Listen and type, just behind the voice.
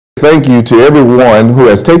Thank you to everyone who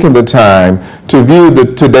has taken the time to view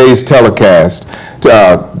today's telecast.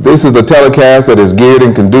 This is a telecast that is geared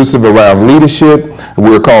and conducive around leadership.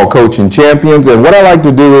 We're called Coaching Champions, and what I like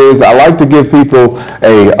to do is I like to give people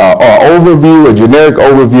a generic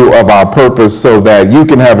overview of our purpose so that you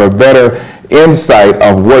can have a better insight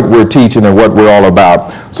of what we're teaching and what we're all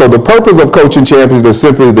about. So the purpose of Coaching Champions is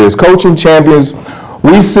simply this. Coaching Champions,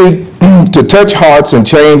 we seek to touch hearts and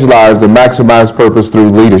change lives and maximize purpose through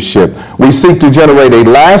leadership. We seek to generate a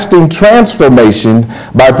lasting transformation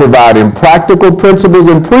by providing practical principles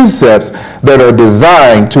and precepts that are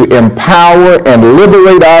designed to empower and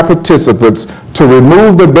liberate our participants to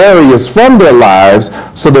remove the barriers from their lives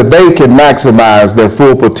so that they can maximize their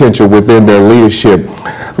full potential within their leadership.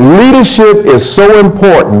 Leadership is so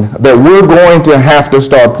important that we're going to have to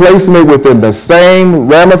start placing it within the same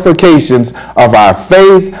ramifications of our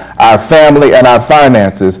faith, our family, and our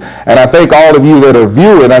finances. And I think all of you that are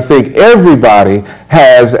viewing, I think everybody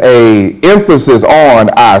has an emphasis on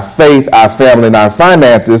our faith, our family, and our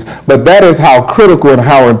finances, but that is how critical and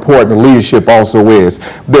how important leadership also is.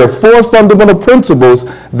 There are four fundamental principles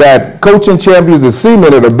that Coaching Champions is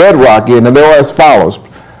cemented a bedrock in, and they are as follows.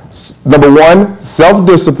 Number one,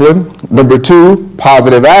 self-discipline. Number two,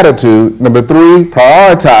 positive attitude. Number three,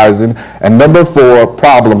 prioritizing. And number four,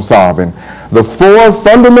 problem solving. The four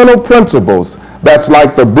fundamental principles, that's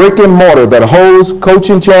like the brick and mortar that holds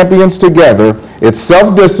Coaching Champions together. It's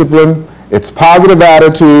self-discipline, it's positive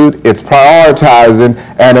attitude, it's prioritizing,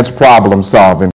 and it's problem solving.